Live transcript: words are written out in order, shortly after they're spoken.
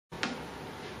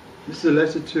This is a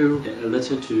letter to... A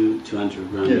letter to Andrew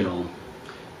Graham-Yooll.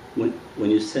 When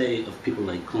you say of people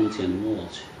like Conti and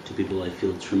Walsh, to people I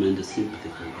feel tremendous sympathy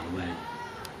for, by the way,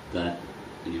 that,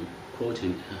 and you're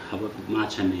quoting, however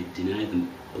much I may deny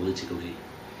them politically,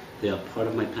 they are part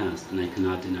of my past and I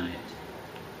cannot deny it.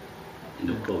 End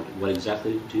of quote. What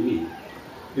exactly do you mean?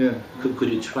 Yeah. Could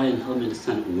you try and help me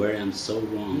understand where I'm so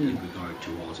wrong in regard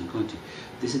to Walsh and Conti?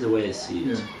 This is the way I see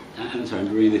it. I'm sorry,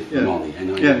 I'm reading it from Molly. I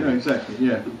know. No, exactly.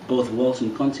 Yeah. Both Walsh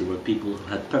and Conti were people who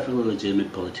had perfectly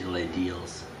legitimate political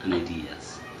ideals and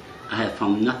ideas. I have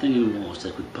found nothing in Walsh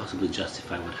that could possibly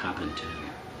justify what happened to him.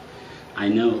 I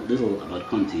know little about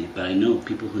Conti, but I know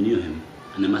people who knew him,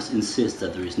 and I must insist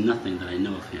that there is nothing that I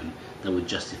know of him that would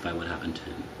justify what happened to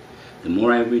him. The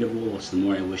more I read of Walsh, the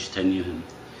more I wished I knew him.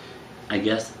 I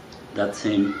guess that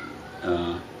same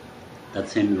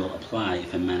will apply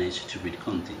if I manage to read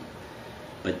Conti.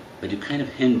 But you kind of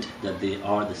hint that they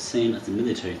are the same as the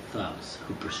military thugs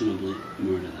who presumably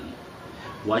murdered them.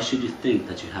 Why should you think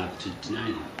that you have to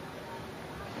deny them?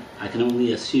 I can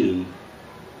only assume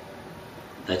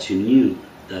that you knew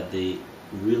that they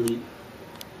really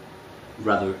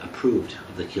rather approved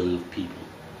of the killing of people.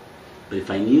 But if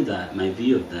I knew that, my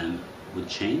view of them would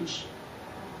change?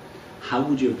 How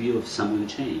would your view of someone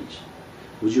change?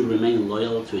 Would you remain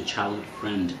loyal to a childhood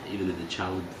friend even if the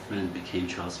childhood friend became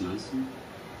Charles Manson?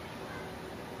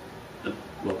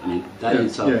 Well, I mean, that in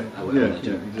itself, I would like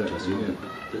to assume,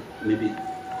 but maybe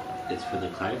it's further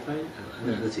clarified?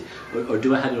 Let's see. Or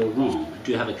do I have it all wrong?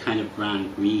 Do you have a kind of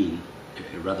grand green,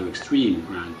 a rather extreme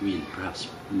grand green, perhaps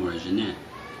more Genet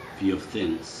view of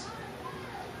things?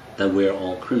 That we're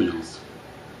all criminals?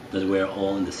 That we're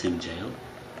all in the same jail?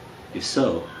 If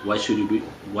so, why should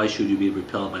you be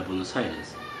repelled by Buenos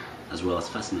Aires, as well as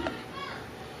fascinated?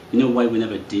 You know why we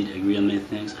never did agree on many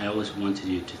things? I always wanted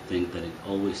you to think that it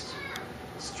always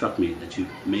struck me that you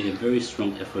made a very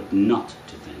strong effort not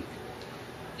to think.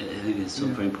 I think it's so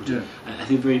very important. I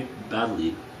think very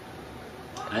badly,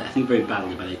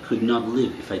 but I could not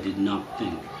live if I did not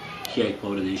think. Here I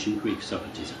quote an ancient Greek,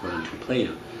 Socrates, according to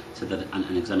Plato, said that an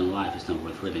unexamined life is not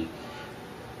worth living.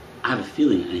 I have a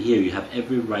feeling, and here you have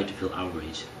every right to feel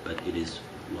outraged, but it is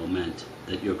well meant,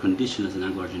 that your condition as an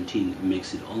Anglo-Argentine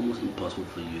makes it almost impossible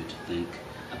for you to think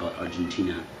about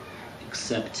Argentina,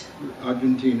 except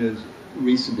Argentina's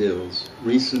recent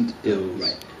ills.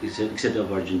 Right, except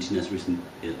of Argentina's recent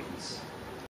ills.